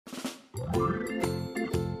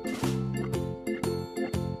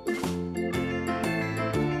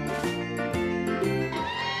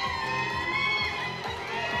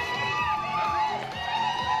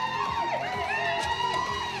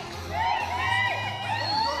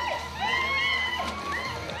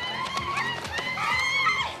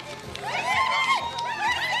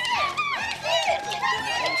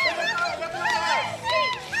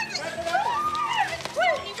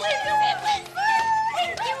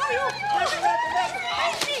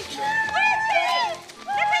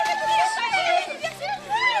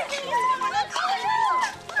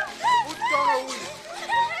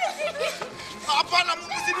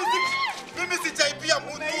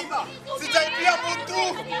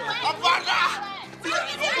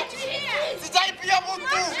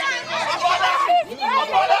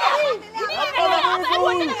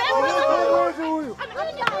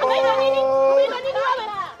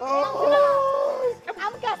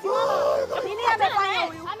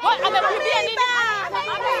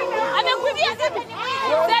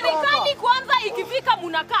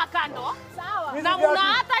mnakaa kando. Sawa. Na mna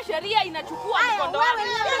hata sheria inachukua mkondo wao.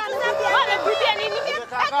 Wewe kutia nini?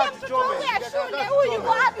 Shule huyu yuko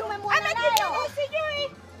wapi umemwona nayo?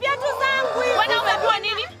 Sijui. Viatu zangu hivi. Wewe umejua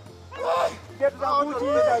nini? Viatu zangu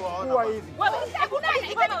chukua hivi. Wewe hakuna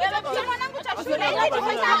wewe mwanangu cha shule hivi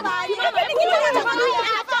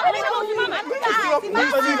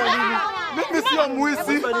Mimi sio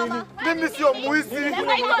mwizi. Mimi sio mwizi.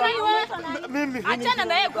 Mimi. Achana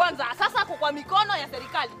na yeye kwanza. Sasa kwa mikono ya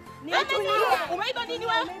serikali. Umeiba nini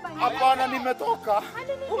wewe? Hapana, nimetoka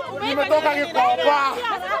Gikoba.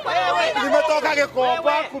 Nimetoka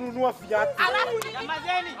Gikoba kununua viatu.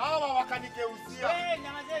 Nyamazeni. Hawa wakanikeuzia.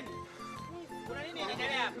 Nyamazeni. Kuna nini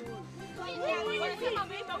inaendelea hapa? Wanasema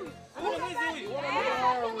ameiba huyu. Huyu mwizi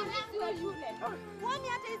huyu. Kwani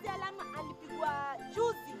hata hizi alama alipigwa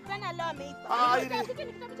juzi tena leo ameiba.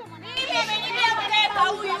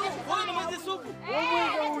 Huyu ni mwizi sugu.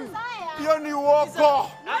 Hiyo ni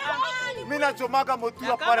uongo. Mimi nachomaga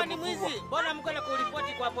motura pale. Kama ni mwizi, mbona mkwenda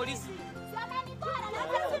kuripoti kwa polisi?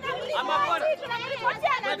 Ama bora.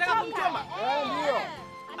 Unataka kumchoma? Ndio.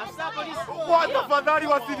 Afisa polisi. Kwa tafadhali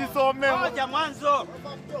wasinisome. Ngoja mwanzo.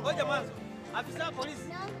 Afisa polisi.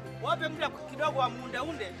 Wape muda kidogo wa muunde.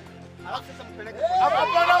 Alafu sasa mpeleke.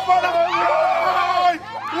 Hapana. Wai!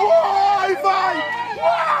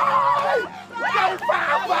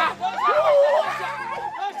 Baba!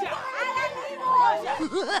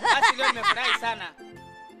 Basi leo nimefurahi sana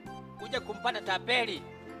kuja kumpata tapeli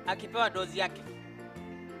akipewa dozi yake.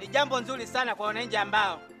 Ni jambo nzuri sana kwa wananchi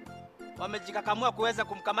ambao wamejikakamua kuweza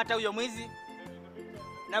kumkamata huyo mwizi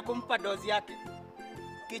na kumpa dozi yake.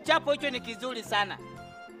 Kichapo hicho ni kizuri sana.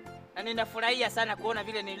 Na ninafurahia sana kuona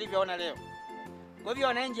vile nilivyoona leo. Kwa hivyo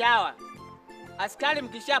wananchi hawa, askari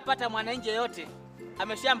mkishapata mwananchi yote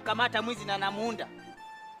ameshamkamata mwizi na anamuunda,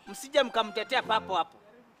 msije mkamtetea papo hapo.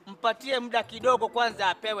 Mpatie muda kidogo kwanza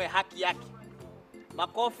apewe haki yake.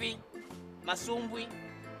 Makofi, masumbwi,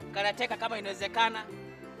 karateka kama inawezekana.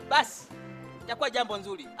 Basi itakuwa jambo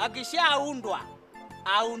nzuri. Akishaundwa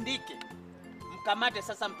aundike. Mkamate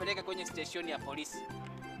sasa mpeleke kwenye station ya polisi.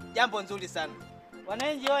 Jambo nzuri sana.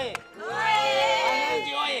 Wananchi oye.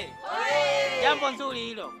 Wananchi oye. Jambo nzuri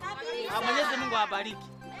hilo. Mwenyezi Mungu awabariki.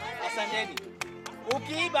 Asanteni.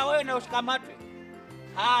 Ukiiba wewe na usikamatwe.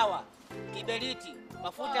 Hawa kiberiti,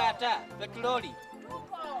 mafuta ya taa, petroli,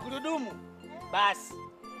 gurudumu. Basi.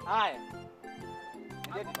 Haya.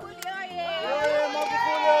 Makufuli oye.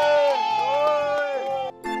 Makufuli.